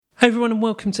Hey everyone, and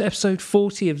welcome to episode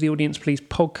 40 of the Audience Please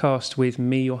podcast with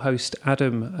me, your host,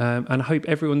 Adam. And I hope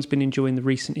everyone's been enjoying the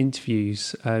recent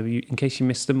interviews. In case you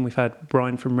missed them, we've had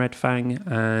Brian from Red Fang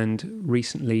and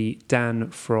recently Dan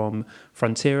from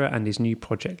Frontiera and his new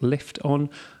project Lift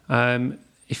on.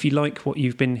 If you like what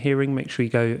you've been hearing, make sure you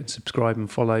go and subscribe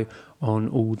and follow on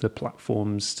all the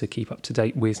platforms to keep up to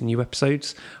date with new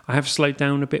episodes. I have slowed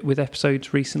down a bit with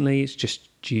episodes recently. It's just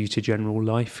due to general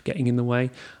life getting in the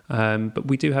way. But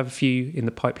we do have a few in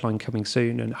the pipeline coming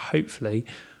soon, and hopefully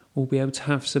we'll be able to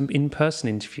have some in-person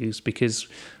interviews, because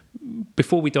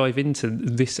before we dive into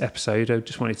this episode, I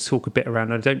just wanted to talk a bit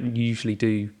around, I don't usually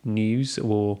do news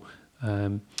or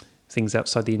things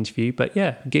outside the interview, but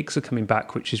yeah, gigs are coming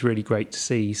back, which is really great to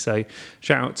see. So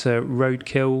shout out to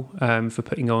Roadkill for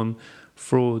putting on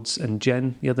Frauds and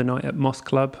Jen the other night at Moth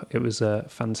Club. It was a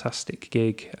fantastic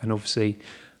gig, and obviously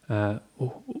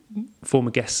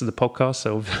former guests of the podcast,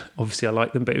 so obviously I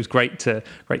like them, but it was great to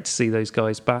see those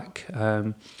guys back.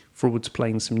 Frauds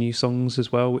playing some new songs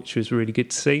as well, which was really good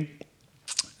to see.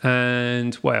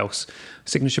 And what else?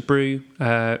 Signature Brew,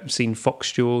 seen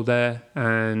Foxjaw there,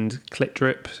 and Clit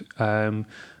Drip,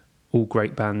 all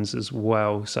great bands as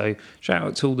well. So shout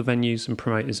out to all the venues and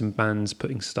promoters and bands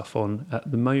putting stuff on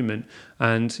at the moment.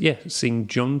 And yeah, seeing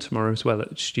John tomorrow as well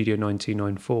at Studio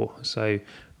 9294. So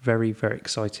very, very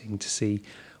exciting to see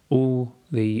all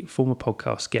the former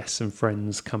podcast guests and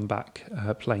friends come back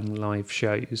playing live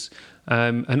shows.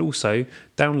 And also,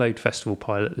 Download Festival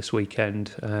pilot this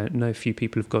weekend. Know a few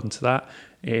people have gone to that.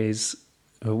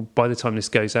 By the time this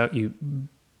goes out,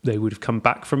 they would have come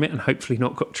back from it and hopefully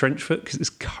not got trench foot, because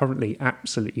it's currently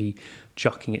absolutely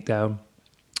chucking it down.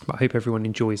 But I hope everyone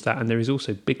enjoys that. And there is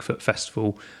also Bigfoot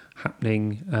Festival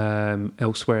happening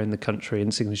elsewhere in the country,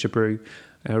 and Signature Brew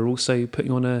are also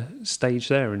putting on a stage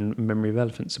there, and Memory of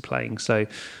Elephants are playing. So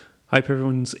I hope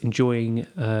everyone's enjoying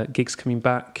gigs coming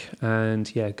back,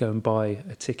 and yeah, go and buy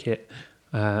a ticket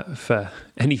for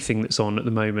anything that's on at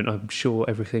the moment. I'm sure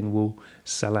everything will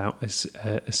sell out as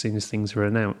soon as things are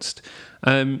announced.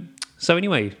 So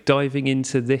anyway, diving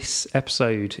into this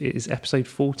episode, it is episode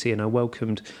 40, and I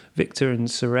welcomed Victor and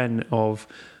Søren of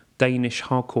Danish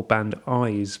hardcore band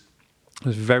Eyes. I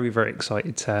was very, very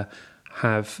excited to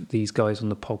have these guys on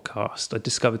the podcast. I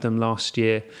discovered them last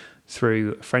year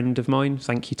through a friend of mine.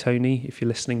 Thank you, Tony, if you're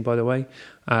listening, by the way.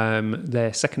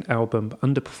 Their second album,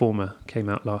 Underperformer, came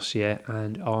out last year,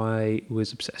 and I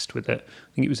was obsessed with it.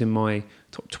 I think it was in my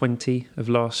top 20 of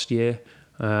last year.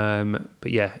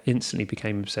 But yeah, instantly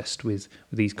became obsessed with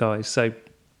these guys. So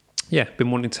yeah,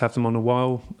 been wanting to have them on a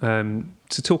while,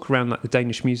 to talk around like the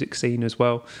Danish music scene as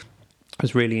well. I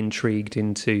was really intrigued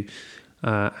into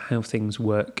how things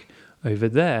work over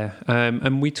there,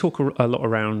 and we talk a lot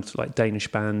around like Danish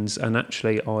bands, and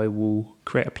actually I will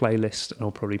create a playlist and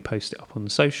I'll probably post it up on the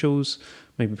socials,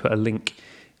 maybe put a link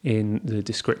in the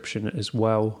description as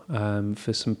well,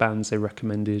 for some bands they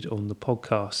recommended on the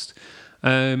podcast.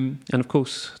 And of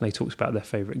course they talked about their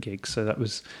favourite gigs, so that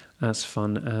was as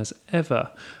fun as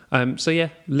ever. So yeah,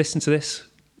 listen to this,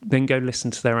 then go listen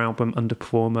to their album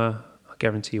Underperformer.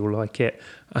 Guarantee you'll like it.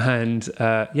 And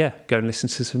yeah, go and listen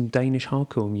to some Danish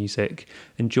hardcore music.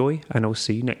 Enjoy, and I'll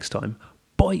see you next time.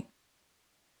 Bye.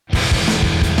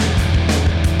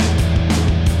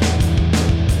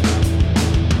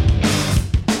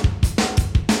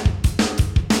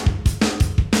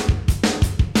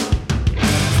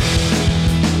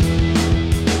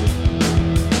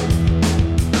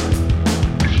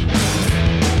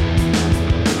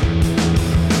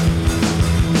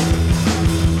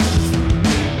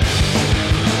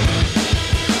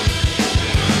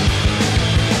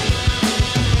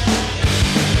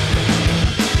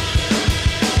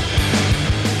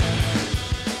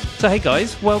 So hey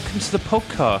guys, welcome to the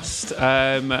podcast.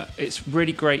 It's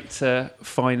really great to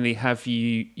finally have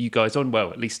you guys on. Well,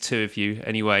 at least two of you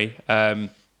anyway. I've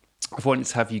wanted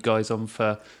to have you guys on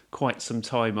for quite some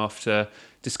time after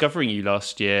discovering you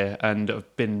last year, and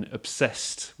I've been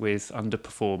obsessed with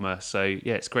Underperformer. So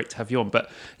yeah, it's great to have you on. But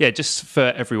yeah, just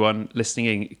for everyone listening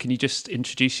in, can you just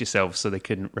introduce yourselves so they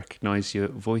can recognise your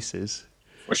voices?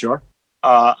 For sure.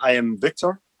 I am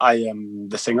Victor. I am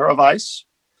the singer of Ice.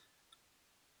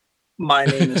 My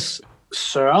name is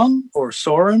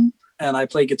Søren, and I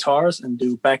play guitars and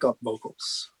do backup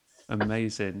vocals.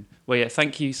 Amazing. Well, yeah,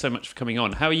 thank you so much for coming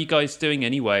on. How are you guys doing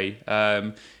anyway?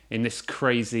 In this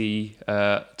crazy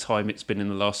time it's been in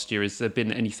the last year, has there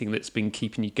been anything that's been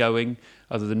keeping you going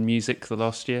other than music the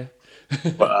last year?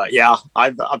 Yeah,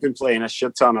 I've been playing a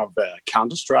shit ton of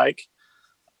Counter-Strike.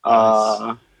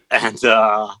 Nice. And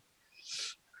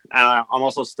I'm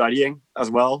also studying as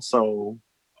well. So,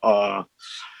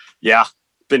 yeah,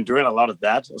 been doing a lot of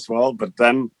that as well. But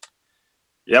then,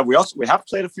 yeah, we have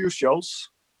played a few shows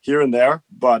here and there,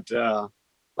 but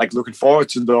like looking forward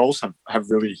to those have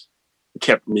really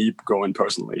kept me going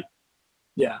personally.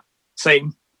 Yeah,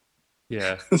 same.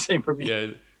 Yeah, same for me. Yeah,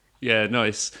 yeah,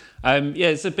 nice.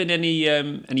 Has there been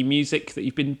any music that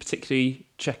you've been particularly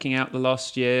checking out the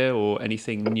last year, or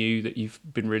anything new that you've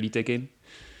been really digging?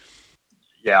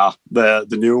 Yeah, the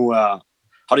new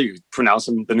how do you pronounce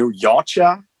them? The new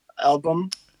Yacha album.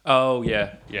 Oh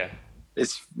yeah.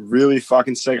 It's really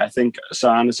fucking sick. I think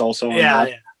Søren is also on that.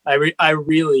 Yeah. I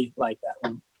really like that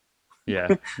one. Yeah,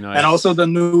 nice. And also the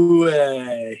new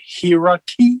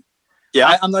Hierarchy.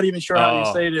 Yeah, I'm not even sure how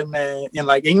you say it in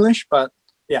like English, but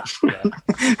yeah.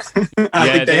 I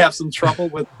think they have some trouble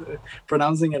with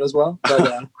pronouncing it as well.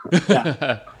 But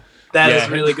that is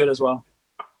really good as well.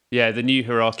 Yeah, the new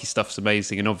Hierarchy stuff's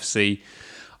amazing, and obviously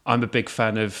I'm a big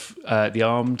fan of The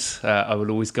Armed. I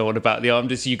will always go on about The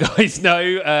Armed, as you guys know.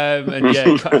 And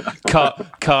yeah,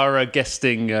 Kara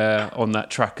guesting on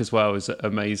that track as well is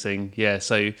amazing. Yeah,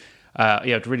 so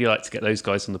I'd really like to get those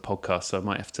guys on the podcast, so I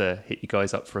might have to hit you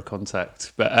guys up for a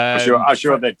contact. But I'm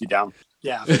sure they'd be down.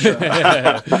 Yeah, for sure.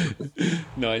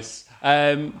 Nice.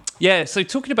 So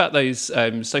talking about those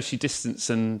socially distance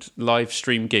and live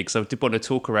stream gigs, I did want to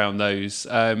talk around those.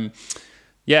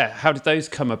 How did those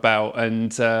come about?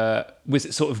 And was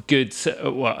it sort of good?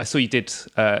 Well, I saw you did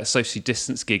a socially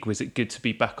distance gig. Was it good to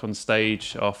be back on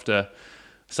stage after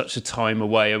such a time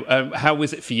away? How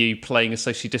was it for you playing a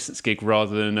socially distance gig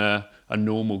rather than a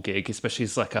normal gig, especially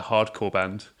as like a hardcore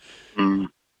band?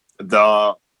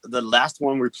 The last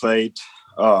one we played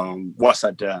was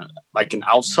at like an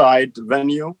outside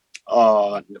venue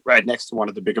right next to one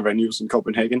of the bigger venues in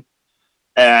Copenhagen,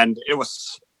 and it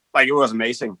was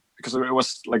amazing because it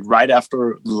was like right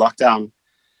after lockdown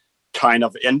kind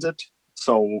of ended,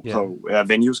 so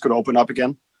venues could open up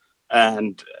again,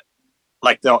 and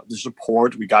like the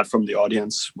support we got from the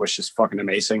audience was just fucking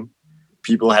amazing.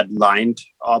 People had lined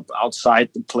up outside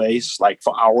the place like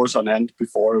for hours on end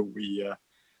before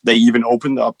they even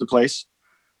opened up the place.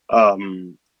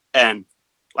 And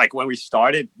like when we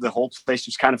started, the whole place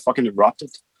just kind of fucking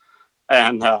erupted.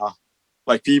 And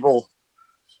like people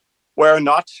were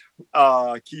not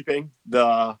keeping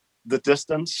the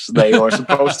distance they were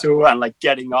supposed to, and like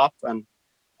getting up and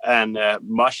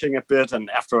mushing a bit. And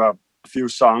after a few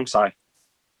songs, I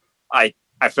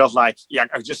felt like, I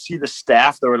could just see the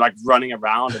staff. They were like running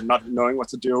around and not knowing what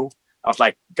to do. I was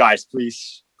like, guys,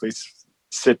 please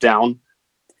sit down.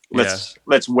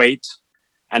 Let's wait,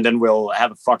 and then we'll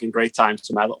have a fucking great time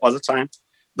some other time.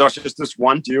 There was just this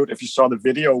one dude. If you saw the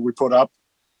video we put up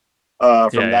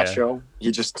from that show,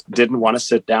 he just didn't want to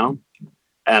sit down,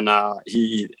 and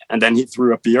then he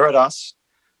threw a beer at us,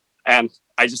 and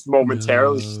I just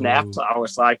momentarily snapped. I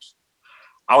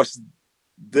was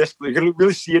this. You can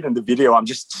really see it in the video. I'm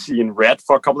just seeing red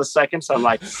for a couple of seconds. I'm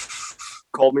like,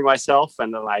 calming myself,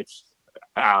 and then like,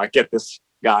 get this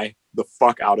guy the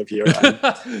fuck out of here.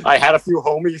 I had a few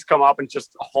homies come up and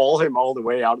just haul him all the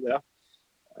way out of there.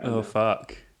 Oh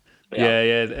fuck.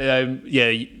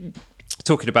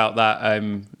 Talking about that,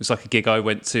 it was like a gig I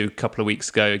went to a couple of weeks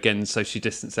ago, again socially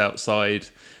distanced outside,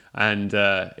 and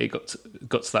it got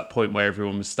to that point where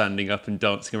everyone was standing up and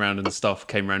dancing around, and the staff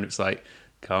came around. It was like,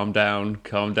 calm down,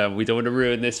 we don't want to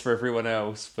ruin this for everyone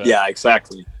else. But yeah,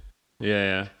 exactly.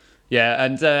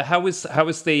 And how was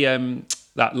the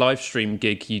that live stream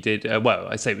gig you did?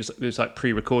 I say it was like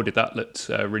pre-recorded. That looked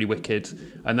really wicked,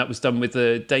 and that was done with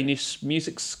the Danish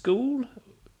Music School.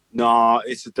 No,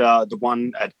 it's the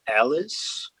one at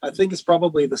Alice. I think it's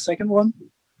probably the second one.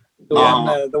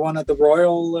 The one at the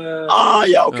Royal.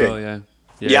 Okay.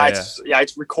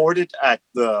 It's recorded at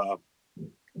the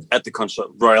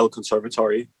Royal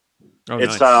Conservatory. Oh,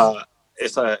 it's nice.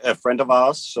 It's a friend of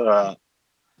ours,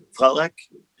 Frederik.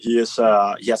 He has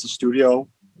a studio,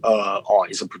 or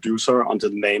he's a producer under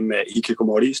the name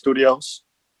Hikikomori Studios.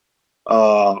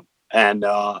 And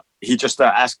he just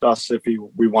asked us if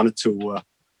we wanted to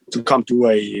come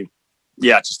to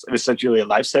just essentially a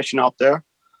live session out there.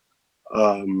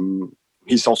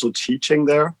 He's also teaching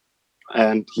there,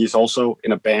 and he's also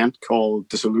in a band called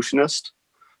Dissolutionist.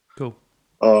 Cool.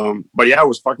 But yeah, it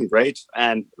was fucking great,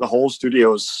 and the whole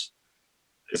studio is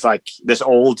like this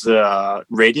old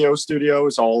radio studio.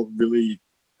 It's all really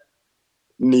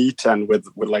neat and with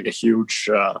like a huge,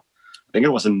 I think it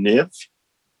was a Niv.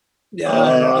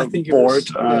 I think board.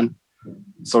 It was.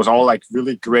 So it's all like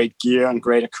really great gear and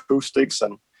great acoustics,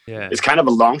 and it's kind of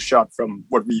a long shot from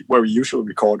where we usually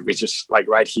record, which is like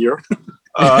right here.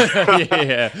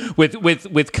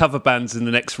 With cover bands in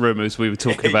the next room, as we were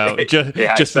talking about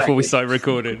just before we started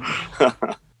recording.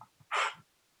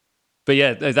 but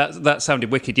yeah, that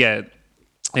sounded wicked. Yeah.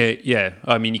 Yeah,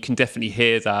 I mean, you can definitely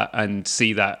hear that and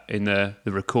see that in the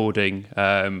recording.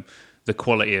 The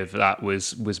quality of that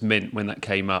was mint when that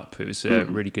came up. It was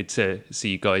really good to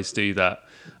see you guys do that.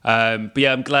 But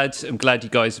yeah, I'm glad you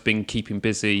guys have been keeping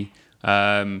busy,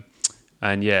 and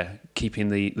yeah, keeping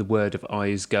the word of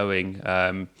eyes going.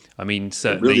 I mean,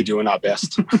 certainly we're really doing our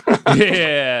best.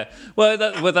 Yeah, well,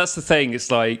 that's the thing. It's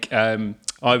like to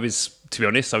be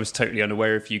honest, I was totally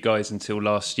unaware of you guys until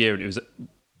last year, and it was.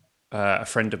 A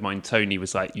friend of mine, Tony,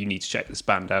 was like, "You need to check this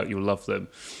band out. You'll love them."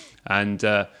 And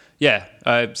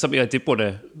something I did want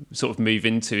to sort of move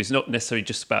into is not necessarily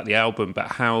just about the album,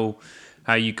 but how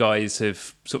you guys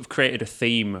have sort of created a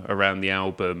theme around the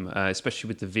album, especially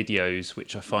with the videos,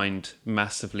 which I find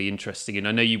massively interesting. And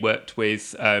I know you worked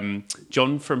with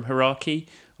John from Hierarchy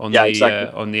on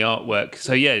on the artwork.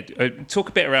 So yeah, talk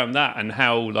a bit around that and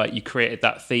how like you created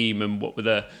that theme and what were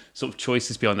the sort of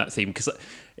choices behind that theme, because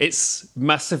it's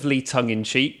massively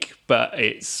tongue-in-cheek, but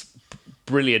it's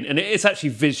brilliant, and it's actually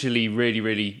visually really,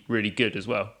 really, really good as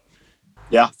well.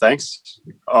 Yeah, thanks.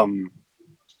 I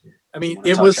mean,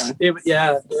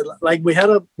 like we had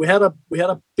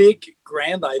a big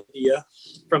grand idea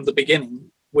from the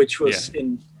beginning, which was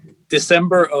in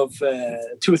December of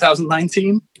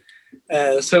 2019.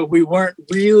 So we weren't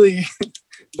really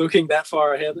looking that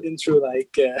far ahead into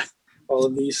like all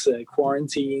of these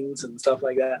quarantines and stuff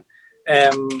like that.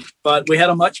 But we had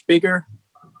a much bigger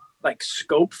like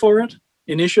scope for it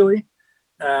initially,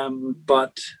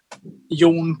 but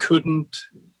Jon couldn't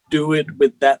do it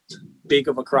with that big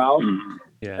of a crowd,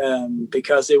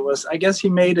 because it was, I guess he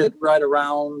made it right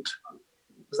around,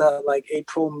 was that like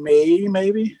April, May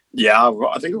maybe? Yeah,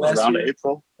 I think it was around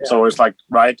April. Yeah. So it was like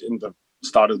right in the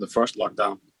start of the first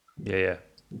lockdown. Yeah.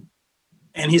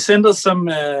 And he sent us some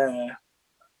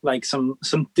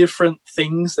some different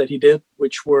things that he did,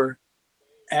 which were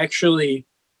actually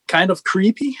kind of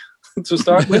creepy to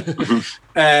start with.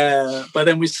 But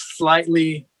then we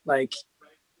slightly like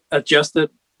adjusted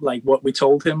like what we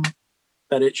told him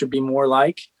that it should be more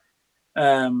like.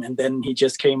 And then he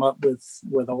just came up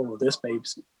with all of this,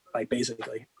 babes, like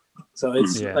basically. So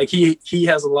it's like he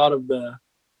has a lot of the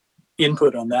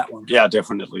input on that one. Yeah,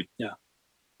 definitely.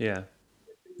 Yeah,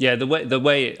 the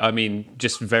way I mean,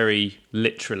 just very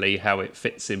literally how it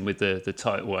fits in with the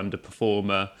title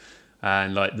Underperformer,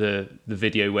 and like the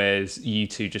video where you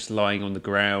two just lying on the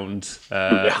ground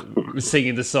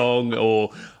singing the song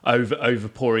or over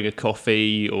pouring a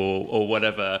coffee or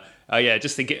whatever. I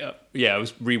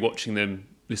was rewatching them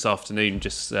this afternoon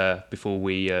just before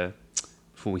we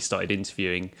started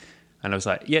interviewing. And I was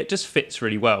like, yeah, it just fits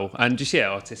really well. And just,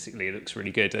 artistically, it looks really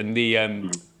good. And the,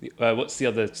 what's the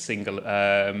other single?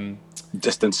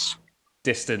 Distance.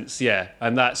 Distance, yeah.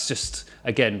 And that's just,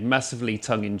 again, massively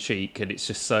tongue-in-cheek. And it's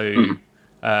just so,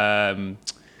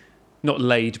 not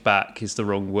laid back is the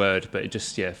wrong word, but it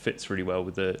just, fits really well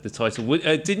with the title.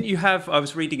 Didn't you have, I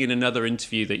was reading in another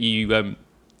interview that you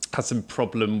had some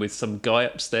problem with some guy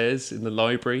upstairs in the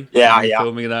library.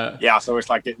 Filming that. Yeah, so it's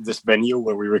like this venue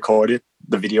where we recorded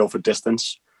the video for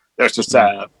Distance. There's just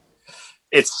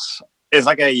it's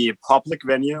like a public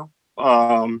venue,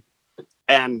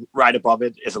 and right above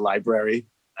it is a library,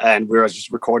 and we were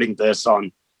just recording this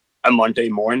on a Monday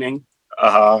morning,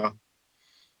 around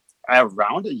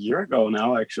a year ago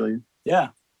now, actually.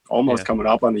 Almost coming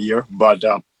up on a year, but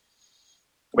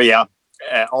yeah.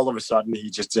 All of a sudden,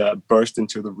 he just burst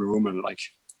into the room and like,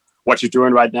 "What you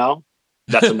doing right now?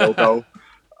 That's a no-go."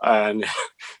 and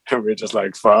we're just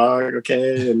like, "Fuck,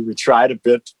 okay." And we tried a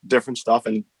bit different stuff,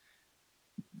 and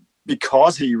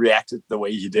because he reacted the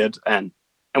way he did, and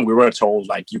we were told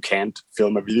like, "You can't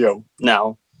film a video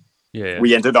now."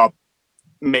 We ended up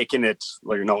making it,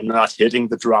 not hitting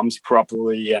the drums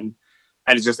properly, and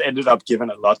it just ended up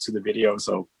giving a lot to the video.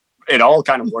 So it all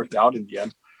kind of worked out in the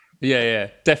end. Yeah,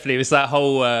 definitely. It was that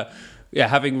whole,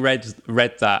 having read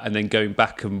that and then going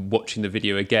back and watching the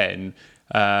video again,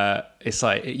 it's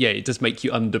like, it does make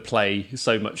you underplay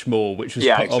so much more, which was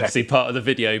obviously part of the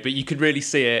video, but you could really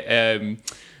see it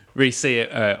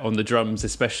on the drums,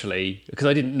 especially, because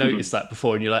I didn't notice that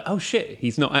before, and you're like, oh shit,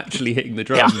 he's not actually hitting the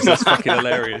drums. That's fucking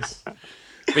hilarious.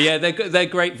 But yeah, they're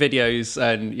great videos,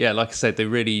 and like I said, they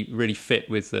really, really fit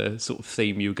with the sort of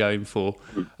theme you were going for.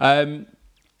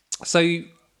 So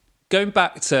going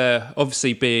back to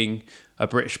obviously being a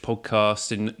British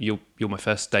podcast, and you're my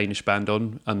first Danish band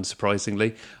on,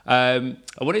 unsurprisingly. I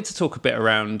wanted to talk a bit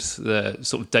around the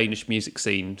sort of Danish music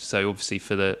scene. So obviously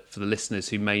for the listeners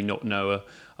who may not know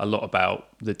a lot about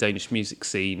the Danish music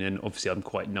scene, and obviously I'm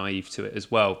quite naive to it as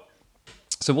well.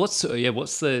 So what's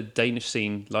the Danish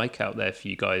scene like out there for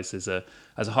you guys as a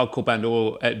hardcore band,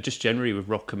 or just generally with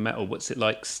rock and metal? What's it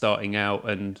like starting out,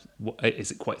 and is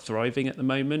it quite thriving at the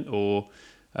moment, or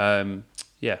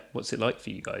what's it like for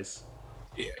you guys?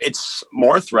 It's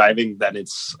more thriving than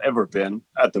it's ever been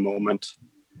at the moment.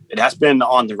 It has been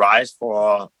on the rise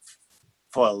for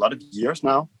a lot of years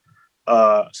now.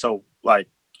 So like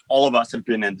all of us have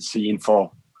been in the scene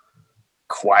for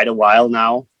quite a while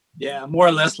now. Yeah, more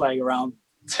or less like around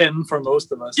 10 for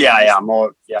most of us.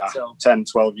 So 10,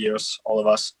 12 years, all of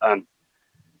us. And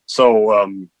so,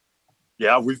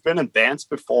 we've been in bands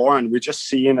before, and we're just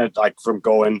seeing it like from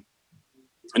going,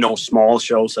 small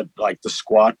shows at like the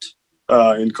Squat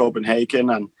in Copenhagen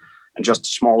and just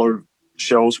smaller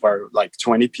shows where like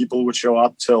 20 people would show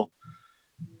up, till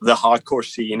the hardcore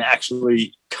scene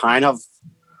actually kind of,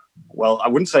 well, I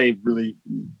wouldn't say really,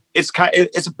 it's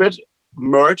a bit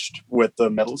merged with the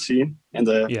metal scene in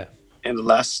the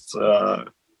last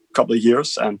couple of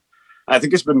years, and I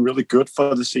think it's been really good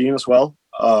for the scene as well.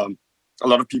 A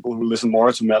lot of people who listen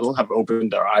more to metal have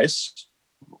opened their eyes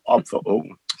up for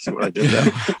see what I did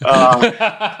there.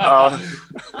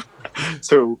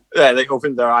 They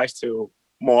opened their eyes to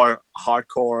more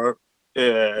hardcore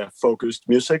focused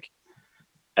music,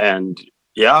 and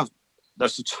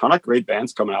there's a ton of great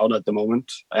bands coming out at the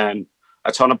moment, and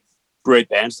a ton of great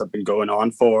bands that have been going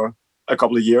on for a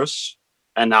couple of years,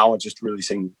 and now are just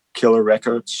releasing killer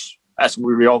records, as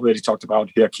we already talked about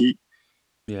Hierarchy.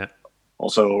 Yeah.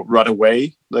 Also,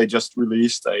 Runaway, they just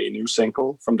released a new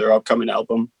single from their upcoming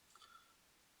album.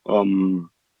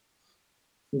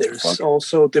 There's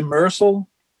also Demersal,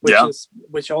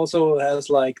 which also has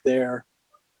like their,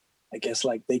 I guess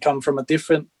like they come from a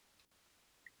different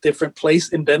place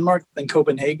in Denmark than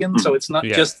Copenhagen, so it's not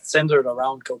just centered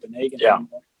around Copenhagen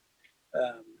anymore.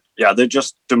 They're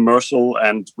just Demersal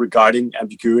and Regarding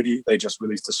Ambiguity. They just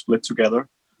released a split together.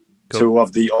 Cool. Two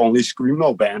of the only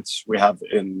screamo bands we have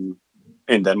in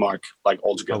Denmark, like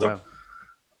all together.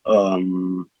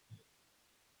 Oh,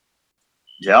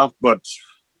 wow. But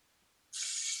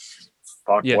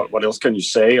what else can you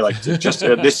say? Like, just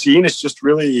this scene is just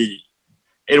really,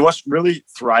 it was really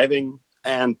thriving,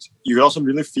 and you could also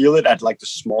really feel it at like the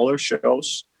smaller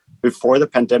shows before the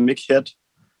pandemic hit.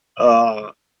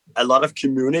 A lot of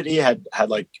community had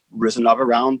like risen up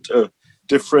around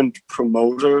different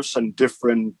promoters and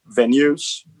different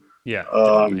venues. Yeah,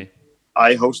 definitely.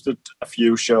 I hosted a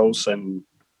few shows and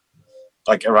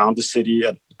like around the city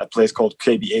at a place called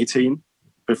KB18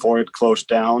 before it closed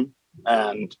down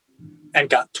and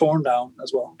got torn down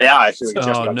as well. Yeah, I think it just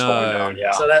got torn down.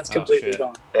 Yeah, so that's completely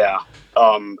gone. Yeah,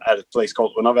 at a place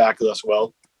called Underværket as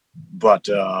well. But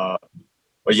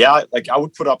like I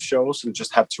would put up shows and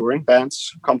just have touring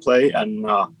bands come play, and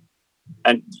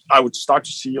I would start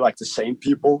to see like the same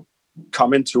people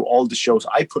come into all the shows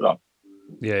I put up.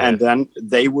 And then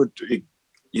they would,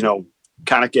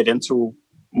 kind of get into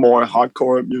more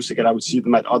hardcore music, and I would see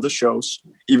them at other shows,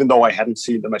 even though I hadn't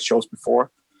seen them at shows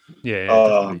before.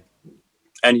 And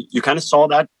you kind of saw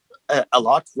that a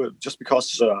lot, just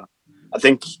because I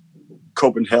think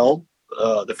Copenhagen,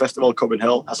 the festival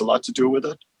Copenhagen, has a lot to do with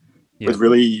it, with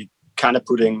really kind of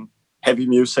putting heavy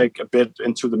music a bit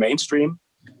into the mainstream.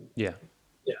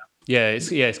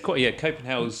 It's quite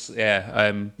Copenhagen's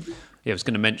I was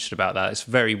going to mention about that. It's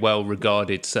very well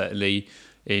regarded, certainly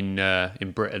in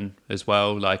Britain as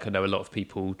well. Like, I know a lot of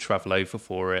people travel over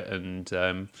for it, and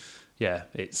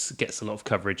it gets a lot of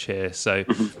coverage here. So,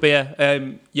 but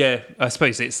I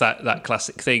suppose it's that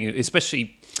classic thing,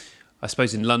 especially. I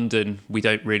suppose in London we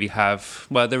don't really have.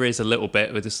 Well, there is a little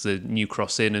bit with this the New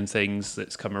Cross Inn and things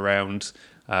that's come around,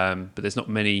 but there's not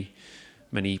many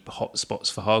hot spots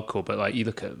for hardcore. But like you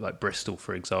look at like Bristol,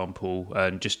 for example,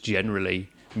 and just generally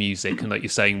music, and like you're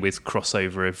saying with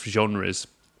crossover of genres,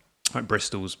 like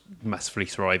Bristol's massively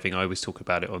thriving. I always talk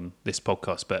about it on this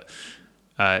podcast, but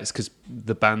it's because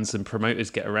the bands and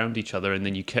promoters get around each other, and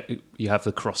then you have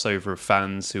the crossover of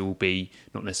fans who will be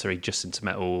not necessarily just into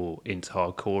metal or into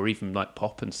hardcore, or even like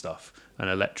pop and stuff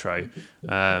and electro,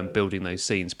 building those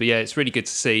scenes. But it's really good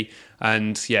to see.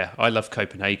 And I love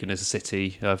Copenhagen as a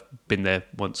city. I've been there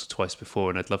once or twice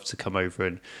before, and I'd love to come over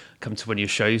and come to one of your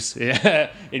shows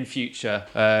in future,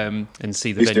 and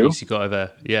see the venues you got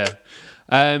over.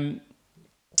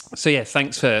 So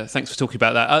thanks for talking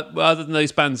about that. Other than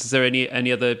those bands, is there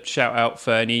any other shout out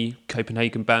for any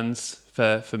Copenhagen bands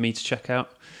for me to check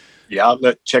out? Yeah,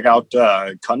 check out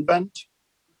Convent.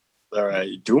 They're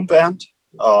a doom band.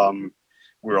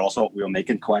 We were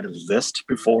making quite a list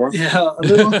before. Yeah, a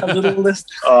little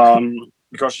list.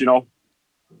 Because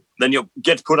then you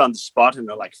get put on the spot, and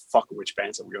they're like, "Fuck, which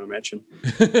bands are we going to mention?"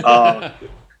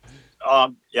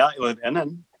 Yeah,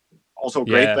 NN, also a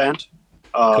great band.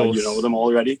 You know them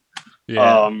already.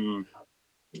 Yeah.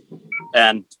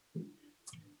 And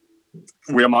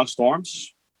We're Among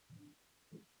Storms.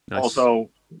 Nice. Also,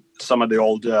 some of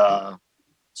the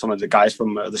guys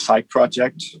from the Psych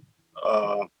Project,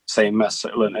 same as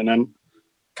NN,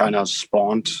 kind of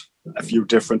spawned a few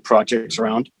different projects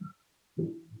around.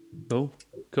 Cool.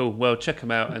 Well, check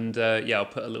them out, and I'll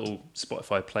put a little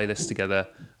Spotify playlist together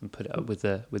and put it up with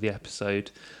the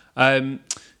episode.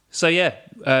 Thanks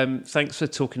for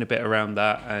talking a bit around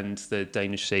that and the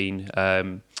Danish scene.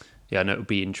 I know it would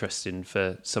be interesting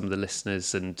for some of the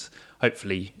listeners, and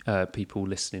hopefully people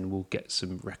listening will get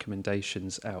some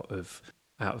recommendations out of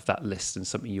that list and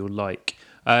something you'll like.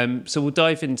 So we'll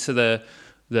dive into the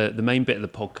main bit of the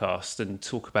podcast and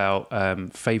talk about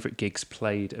favourite gigs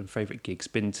played and favourite gigs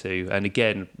been to. And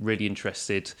again, really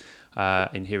interested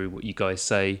in hearing what you guys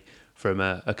say from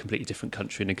a completely different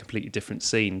country and a completely different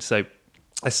scene. So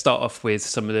let's start off with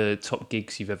some of the top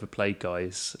gigs you've ever played,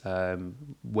 guys.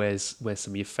 Where's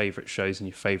some of your favourite shows and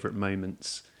your favourite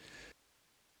moments?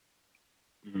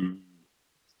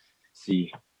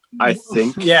 See, I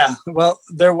think... Yeah, well,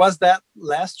 there was that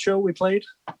last show we played.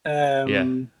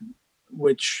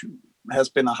 Which has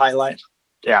been a highlight.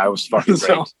 Yeah, it was fucking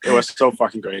great. It was so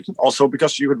fucking great. Also,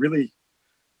 because you could really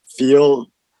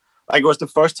feel like it was the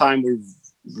first time we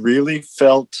really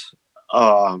felt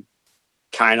kind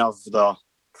of the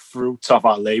fruits of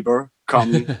our labor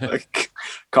come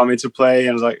into play,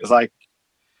 and it's like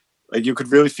you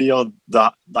could really feel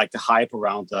the hype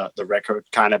around the record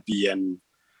kind of being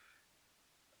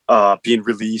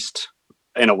released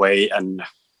in a way, and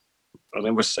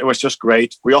it was just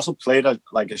great. We also played a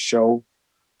show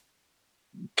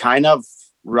kind of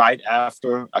right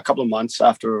after, a couple of months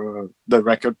after the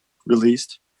record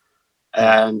released,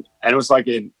 and it was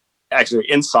actually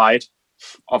inside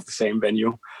of the same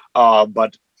venue,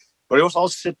 but it was all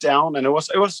sit down, and it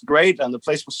was great, and the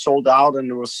place was sold out, and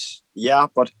it was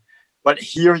but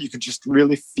here you could just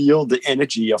really feel the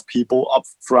energy of people up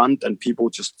front and people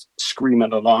just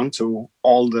screaming along to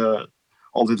all the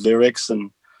lyrics.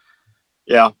 And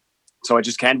so I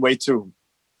just can't wait to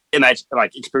imagine,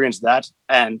 experience that,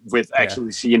 and with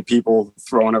actually seeing people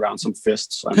throwing around some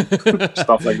fists and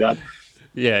stuff like that.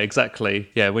 Yeah, exactly.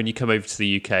 Yeah, when you come over to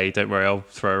the UK, don't worry, I'll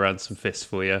throw around some fists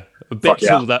for you. A bit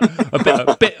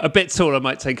taller,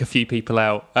 might take a few people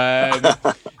out.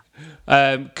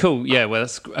 Cool. Yeah, well,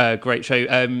 that's a great show.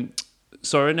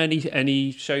 Soren,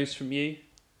 any shows from you?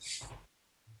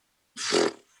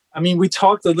 I mean, we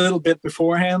talked a little bit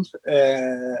beforehand,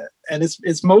 and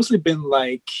it's mostly been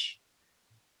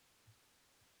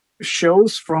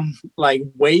shows from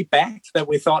way back that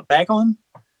we thought back on.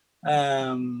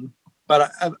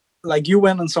 But you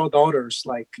went and saw Daughters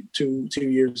 2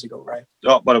 years ago, right?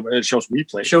 Oh, but it shows we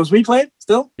played. Shows we played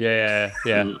still? Yeah.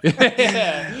 I mean,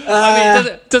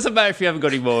 it doesn't matter if you haven't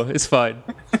got any more. It's fine.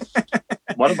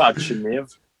 What about Geneva?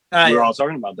 We were all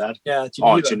talking about that. Yeah,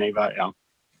 Geneva. Oh, Geneva, yeah.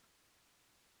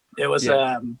 It was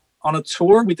on a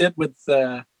tour we did with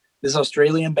this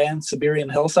Australian band, Siberian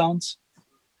Hell Sounds.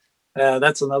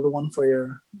 That's another one for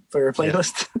your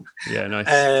playlist. Yeah, nice.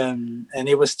 And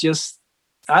it was just,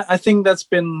 I think that's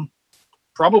been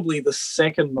probably the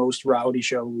second most rowdy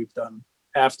show we've done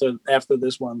after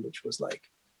this one, which was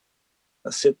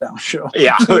a sit down show.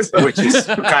 Yeah, which is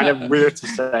kind of weird to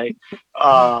say.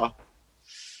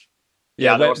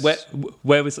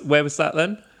 Where was that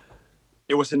then?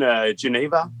 It was in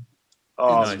Geneva,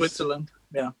 Nice. Switzerland.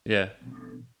 Yeah.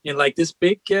 In this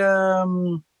big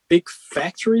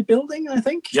factory building, I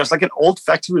think. Just an old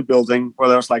factory building where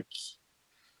there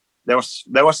was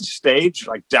a stage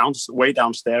way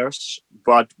downstairs,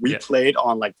 but we played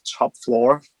on the top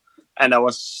floor, and it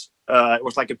was a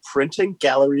printing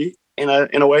gallery in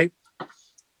a way,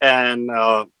 and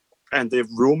the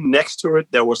room next to it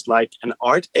there was an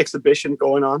art exhibition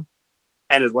going on,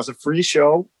 and it was a free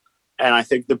show, and I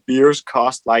think the beers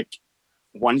cost €1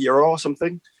 or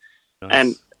something. Nice.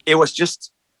 And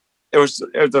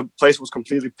the place was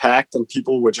completely packed, and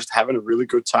people were just having a really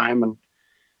good time,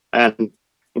 and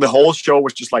the whole show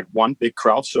was just one big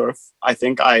crowd surf. I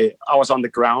think I was on the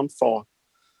ground for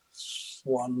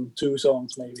 1-2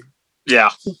 songs maybe.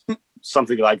 Yeah,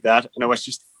 something like that, and it was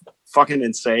just fucking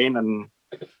insane. And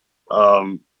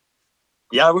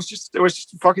it was just a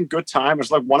fucking good time. It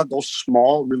was one of those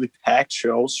small, really packed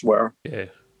shows where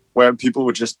people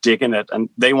were just digging it, and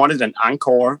they wanted an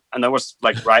encore, and that was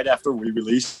right after we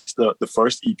released the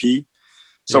first EP.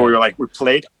 So we were we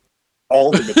played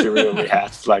all the material we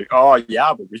had.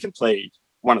 But we can play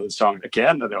one of the songs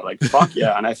again. And they were fuck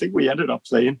yeah. And I think we ended up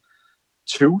playing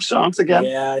 2 songs again.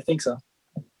 Yeah, I think so.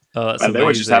 Oh, that's and amazing. they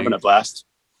were just having a blast.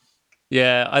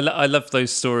 Yeah, I love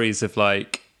those stories of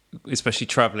like, especially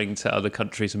traveling to other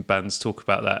countries and bands talk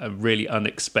about that and really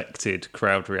unexpected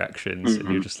crowd reactions, and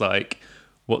you're just like,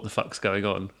 what the fuck's going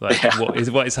on? Like,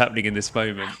 what is happening in this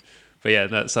moment? But yeah,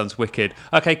 that sounds wicked.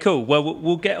 Okay, cool. Well,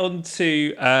 we'll get on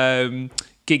to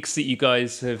gigs that you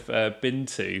guys have been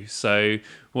to. So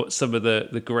what's some of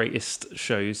the greatest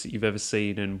shows that you've ever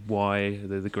seen, and why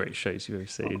they're the greatest shows you've ever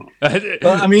seen?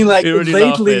 Well, I mean, like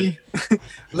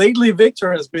lately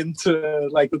Victor has been to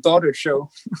like the Daughter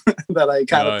show that I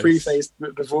kind of prefaced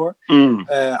before.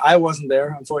 I wasn't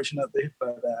there, unfortunately,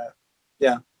 but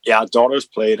yeah. Yeah, Daughters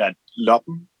played at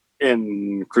Loppen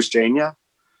in Christiania.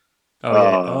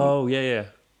 Oh yeah.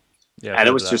 And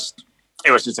it was just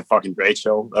a fucking great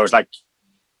show. It was like,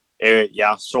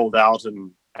 sold out,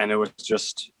 and it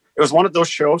was one of those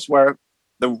shows where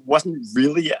there wasn't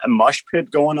really a mosh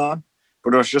pit going on,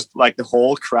 but it was just like the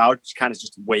whole crowd kind of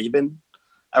just waving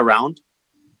around,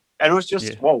 and it was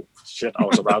just whoa shit. I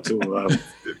was about to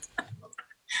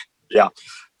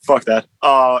fuck that.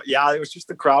 It was just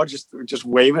the crowd just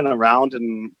waving around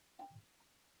and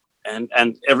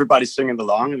everybody singing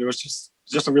along, and it was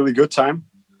just a really good time.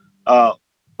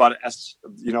 But as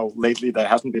you know, lately there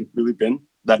hasn't really been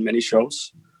that many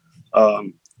shows.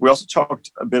 We also talked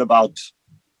a bit about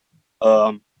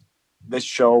this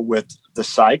show with the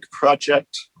Psych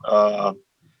Project.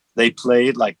 They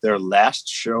played like their last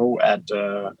show at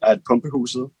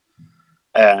Pumpehuset,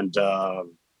 and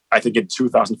I think in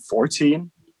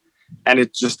 2014, and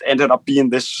it just ended up being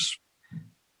this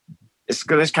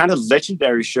kind of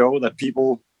legendary show that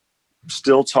people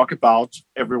still talk about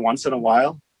every once in a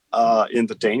while in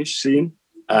the Danish scene.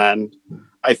 And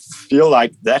I feel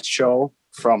like that show,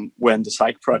 from when the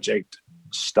Psych Project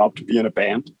stopped being a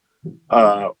band,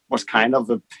 was kind of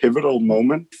a pivotal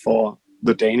moment for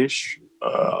the Danish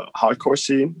hardcore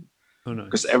scene. Oh, nice.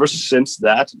 Because ever since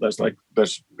that,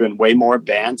 there's been way more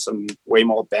bands and way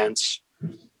more bands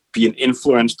being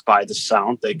influenced by the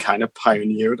sound they kind of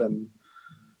pioneered. And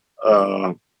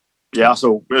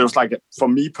so it was like, for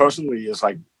me personally, it's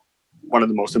like one of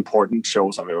the most important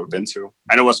shows I've ever been to.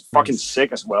 And it was fucking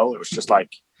sick as well. It was just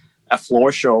like a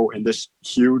floor show in this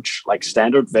huge like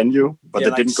standard venue, but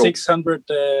they didn't go 600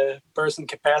 person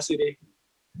capacity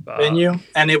venue,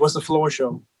 and it was a floor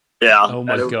show. Yeah. Oh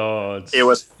my god. It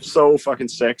was so fucking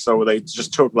sick. So they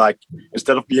just took like,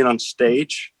 instead of being on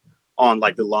stage on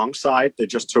like the long side, they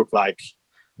just took like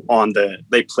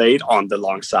they played on the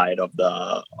long side of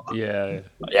the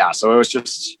so it was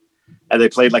just, and they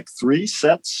played like 3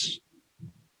 sets.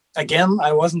 Again,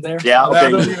 I wasn't there. Yeah,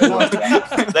 okay.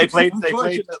 They played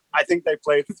I think they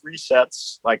played 3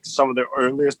 sets, like some of their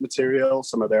earliest material,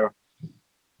 some of their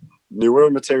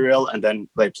newer material, and then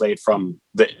they played from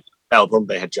the album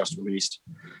they had just released.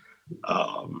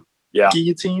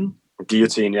 Guillotine,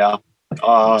 yeah.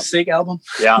 Sick album.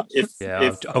 Yeah,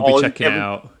 I'll be checking it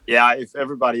out. Yeah, if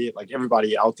everybody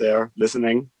out there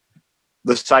listening,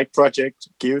 the Psych Project,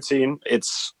 Guillotine,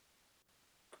 it's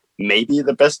maybe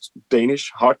the best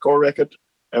Danish hardcore record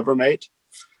ever made.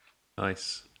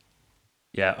 Nice.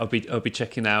 Yeah, I'll be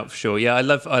checking out for sure. Yeah, I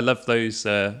love those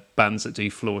bands that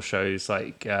do floor shows.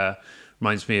 Like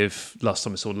reminds me of last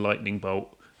time I saw Lightning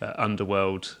Bolt at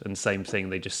Underworld, and same thing.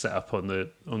 They just set up on the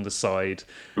side,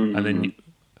 and then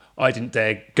I didn't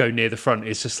dare go near the front.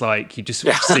 It's just like you just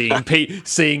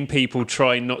seeing people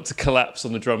trying not to collapse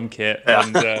on the drum kit.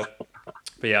 And, but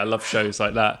yeah, I love shows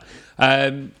like that.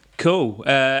 Cool.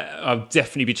 I'll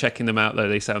definitely be checking them out though.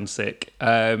 They sound sick.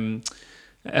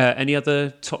 Any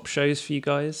other top shows for you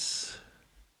guys?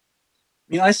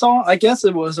 I mean, I guess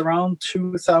it was around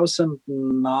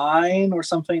 2009 or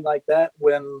something like that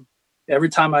when Every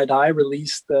Time I Die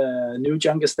released the new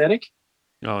Junk Aesthetic.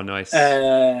 Oh, nice.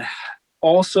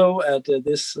 Also at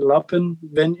this Loppen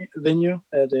venue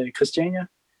at Christiania.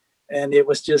 And it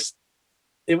was just,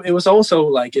 it was also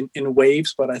like in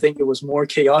waves, but I think it was more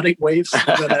chaotic waves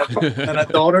than at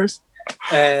Daughters.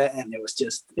 And it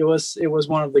was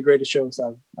one of the greatest shows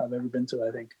I've ever been to,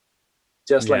 I think.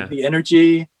 Just like the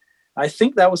energy. I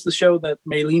think that was the show that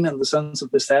Maylene and the Sons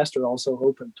of Disaster also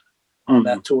opened on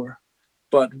that tour,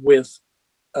 but with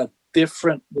a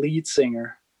different lead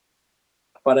singer,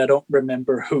 but I don't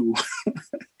remember who.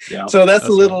 So that's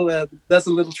a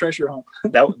little treasure hunt.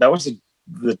 that was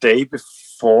the day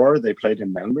before they played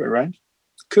in Malmö, right?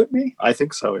 Could be. I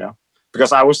think so, yeah.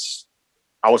 Because I was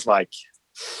like,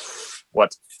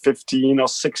 what, 15 or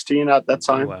 16 at that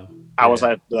time. Oh, wow. I was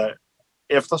at the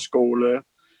efterskole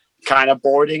kind of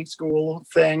boarding school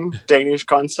thing, Danish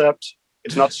concept.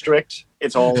 It's not strict.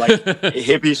 It's all like a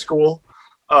hippie school.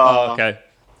 Okay.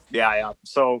 Yeah.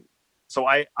 So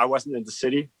I wasn't in the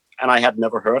city and I had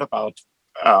never heard about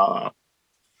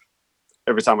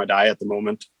Every Time I Die at the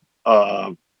moment.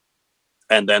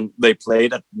 And then they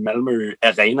played at Malmö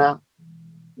Arena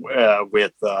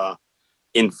with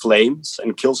In Flames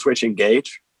and Killswitch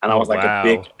Engage, and I was like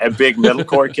a big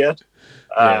metalcore kid.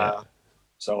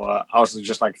 So I was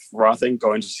just like frothing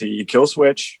going to see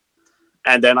Killswitch,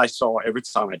 and then I saw Every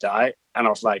Time I Die, and I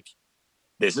was like,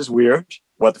 "This is weird.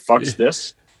 What the fuck is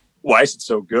this? Why is it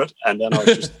so good?" And then I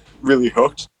was just really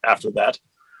hooked after that.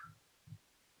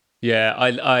 Yeah,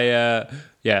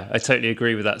 I totally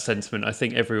agree with that sentiment. I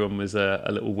think everyone was a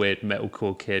little weird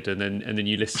metalcore kid, and then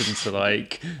you listen to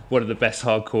like one of the best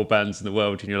hardcore bands in the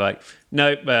world, and you're like,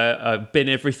 nope, I've been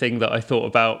everything that I thought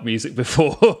about music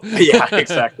before. Yeah,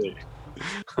 exactly.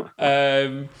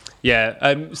 So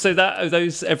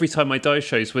those Every Time I Die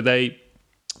shows, were they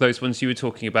those ones you were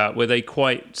talking about? Were they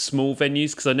quite small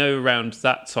venues? Because I know around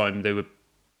that time they were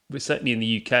certainly in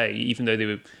the UK, even though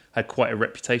they had quite a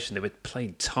reputation, they were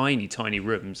playing tiny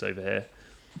rooms over here.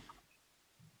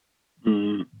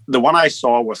 The one I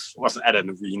saw was at an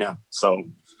arena, so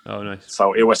nice.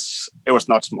 So it was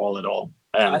not small at all.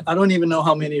 I don't even know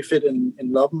how many fit in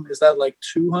Lobben. Is that like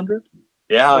 200?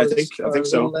 Yeah, I think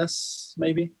so. Less,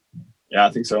 maybe. Yeah,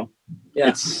 I think so. Yeah,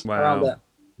 it's around that.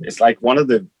 It's like one of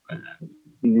the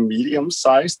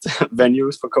medium-sized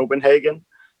venues for Copenhagen.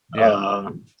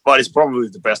 Yeah. But it's probably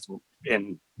the best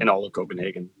in all of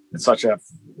Copenhagen. It's such a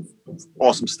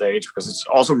awesome stage because it's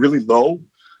also really low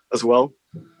as well.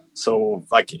 So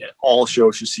like all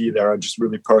shows you see there are just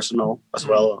really personal as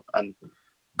well. And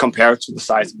compared to the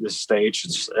size of this stage,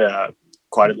 it's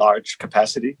quite a large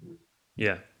capacity.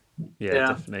 Yeah,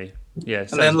 definitely. Yeah.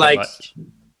 And then like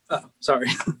sorry.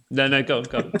 No, go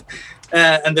on.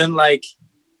 And then like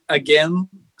again,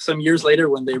 some years later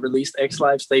when they released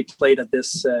X-Lives, they played at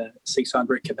this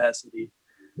 600 capacity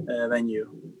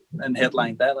venue and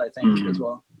headlined that, I think, as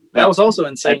well. That was also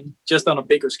insane, just on a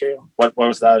bigger scale. What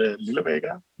was that? Lillebæk?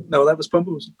 No, that was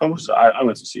Pumpus. Pumpus? I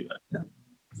went to see that. Yeah.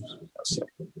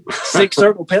 Six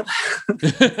Circle Pit.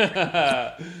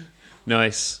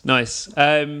 Nice.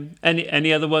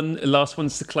 Any other last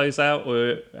ones to close out,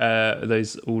 or are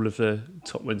those all of the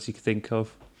top ones you could think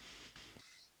of?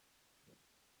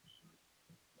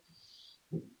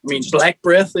 I mean, Black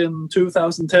Breath in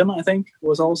 2010, I think,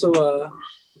 was also a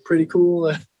pretty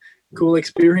cool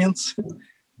experience.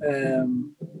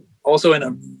 Also in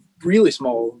a really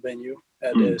small venue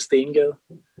at Stengade,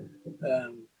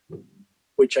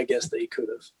 which I guess they could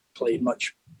have played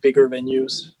much bigger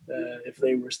venues if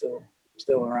they were still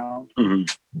around.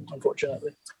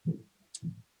 Unfortunately.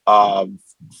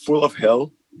 Full of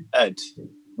Hell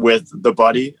with The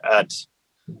Body at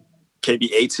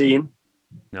KB18.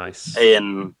 Nice.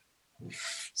 In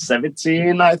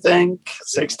 17, I think.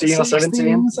 16 or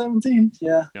 17. 17,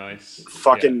 yeah. Nice.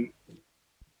 Fucking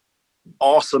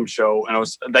awesome show. And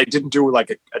they didn't do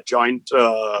like a joint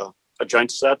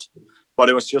set, but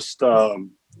it was just I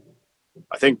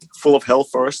think Full of Hell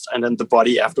first and then The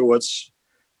Body afterwards.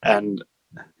 And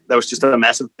there was just a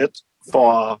massive hit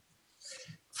for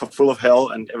Full of Hell,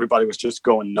 and everybody was just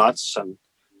going nuts. And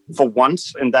for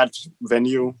once in that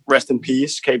venue, rest in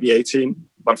peace, KB18.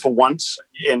 But for once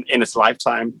in its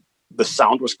lifetime, the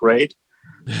sound was great,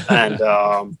 and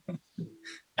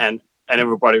and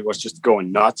everybody was just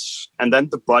going nuts. And then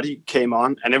The Body came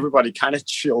on, and everybody kind of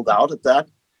chilled out at that.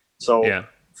 So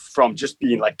from just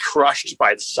being like crushed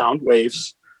by the sound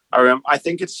waves, I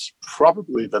think it's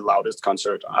probably the loudest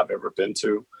concert I've ever been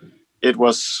to.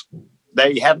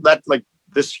 They had that like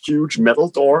this huge metal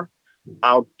door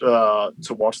out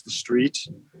towards the street,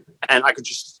 and I could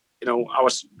just I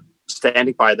was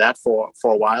standing by that for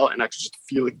a while, and I could just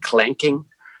feel it clanking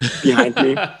behind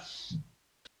me.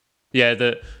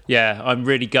 I'm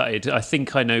really gutted. I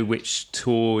think I know which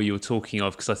tour you're talking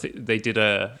of, because I think they did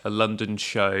a London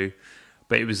show,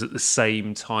 but it was at the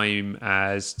same time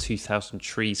as 2000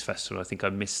 Trees Festival. I think I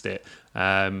missed it.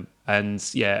 Pet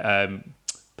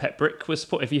Brick was.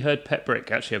 Have you heard Pet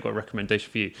Brick? Actually, I've got a recommendation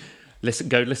for you.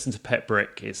 Go listen to Pet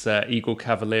Brick. It's Igor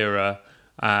Cavalera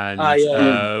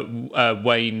and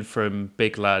Wayne from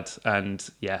Big Lad, and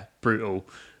brutal,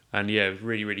 and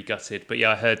really, really gutted. But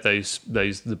I heard those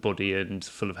The Body and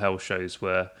Full of Hell shows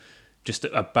were just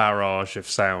a barrage of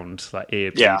sound, like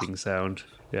ear bleeding sound.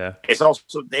 Yeah, it's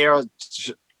also they are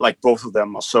like both of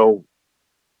them are so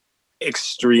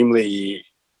extremely.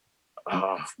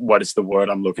 What is the word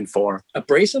I'm looking for?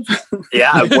 Abrasive.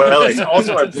 Yeah, well, it's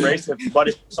also abrasive, but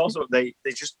it's also they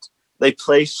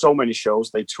play so many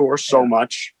shows, they tour so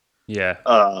much. Yeah.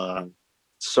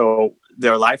 So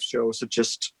their live shows are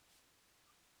just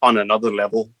on another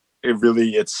level.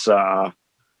 It's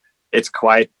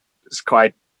quite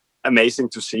amazing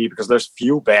to see, because there's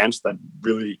few bands that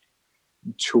really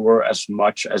tour as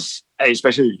much as,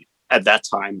 especially at that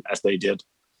time, as they did.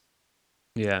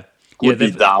 Yeah, would be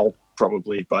Thou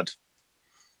probably, but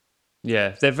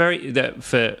yeah, they're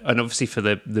obviously for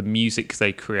the music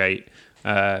they create.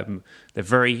 They're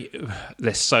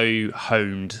so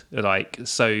honed,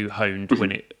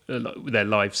 when their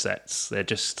live sets. They're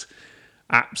just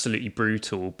absolutely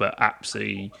brutal, but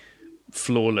absolutely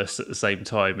flawless at the same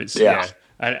time. It's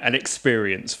an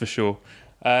experience for sure.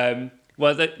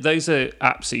 Those are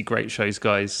absolutely great shows,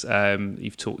 guys.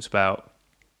 You've talked about.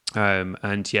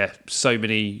 And yeah, so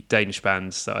many Danish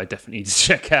bands that I definitely need to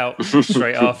check out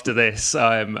straight after this.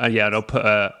 And I'll put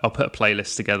a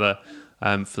playlist together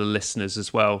for the listeners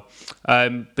as well.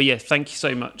 But yeah, thank you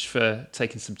so much for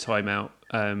taking some time out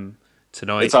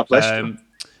tonight. It's our pleasure.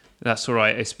 That's all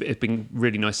right. It's been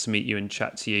really nice to meet you and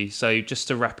chat to you. So just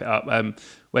to wrap it up,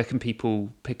 where can people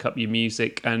pick up your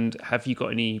music, and have you got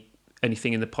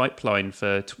anything in the pipeline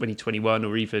for 2021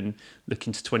 or even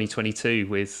looking to 2022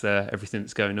 with everything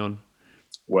that's going on?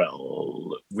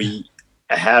 Well, we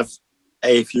have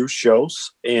a few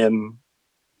shows in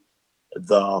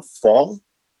the fall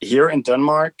here in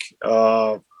Denmark.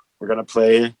 We're going to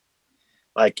play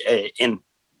like a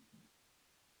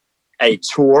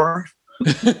tour.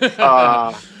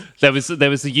 There was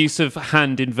the use of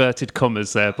hand inverted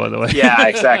commas there, by the way. Yeah,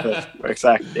 exactly.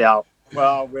 Yeah.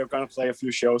 Well, we're going to play a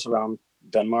few shows around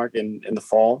Denmark in the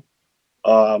fall.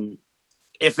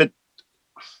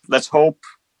 Let's hope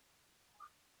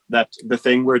that the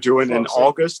thing we're doing in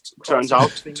August turns out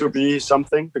to be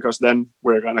something, because then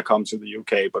we're going to come to the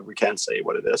UK, but we can't say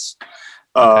what it is.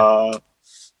 Okay.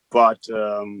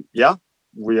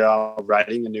 We are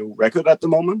writing a new record at the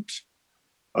moment.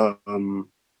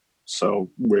 So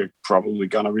we're probably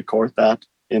going to record that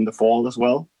in the fall as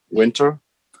well, winter.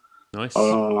 Nice.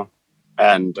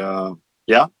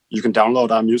 You can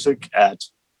download our music at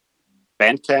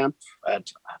Bandcamp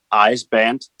at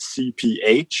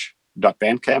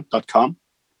icebandcph.bandcamp.com.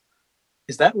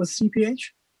 Is that with CPH?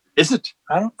 Is it?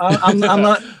 I'm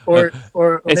not, or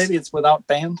maybe it's without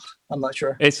band. I'm not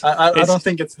sure. I don't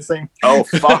think it's the same. Oh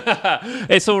fuck!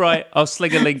 It's all right. I'll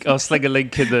sling a link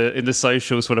in the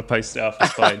socials when I post it up.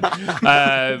 It's fine.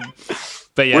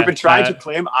 But yeah, we've been trying to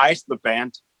claim Ice the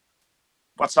band,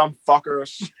 but some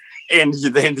fuckers in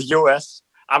the US.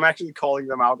 I'm actually calling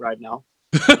them out right now.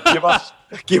 Give us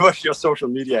your social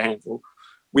media handle.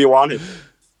 We want it.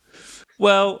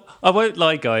 Well, I won't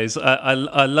lie, guys. I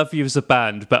love you as a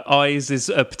band, but Eyes is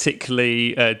a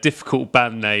particularly difficult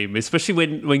band name, especially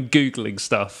when Googling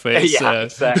stuff.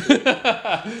 Exactly.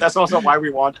 That's also why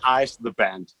we want Eyes the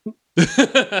band.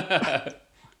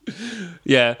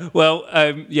 Yeah. Well,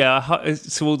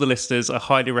 to all the listeners, I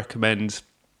highly recommend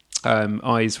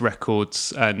Eyes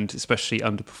Records, and especially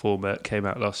Underperformer. It came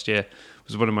out last year. It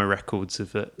was one of my records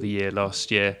of the year last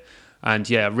year. And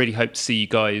yeah, I really hope to see you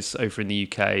guys over in the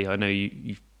UK. I know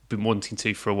you've been wanting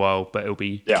to for a while, but it'll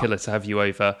be killer to have you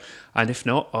over. And if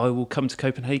not, I will come to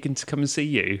Copenhagen to come and see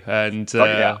you, and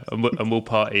we'll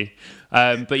party.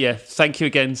 But yeah, thank you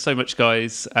again so much,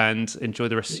 guys, and enjoy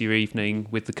the rest of your evening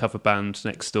with the cover band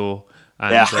next door.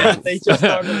 And, they just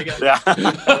started again. Yeah.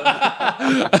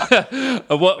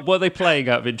 What are they playing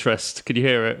out of interest? Can you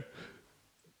hear it?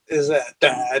 Is that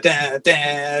da da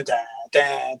da da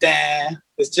da da?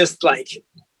 It's just like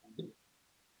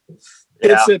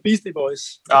it's Beastie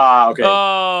Boys. Okay.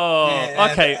 Oh,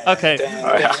 okay.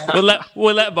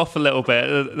 We'll let them off a little bit.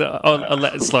 I'll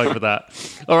let it slide with that.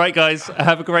 All right, guys.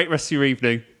 Have a great rest of your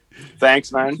evening.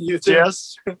 Thanks, man. You too.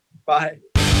 Cheers. Bye.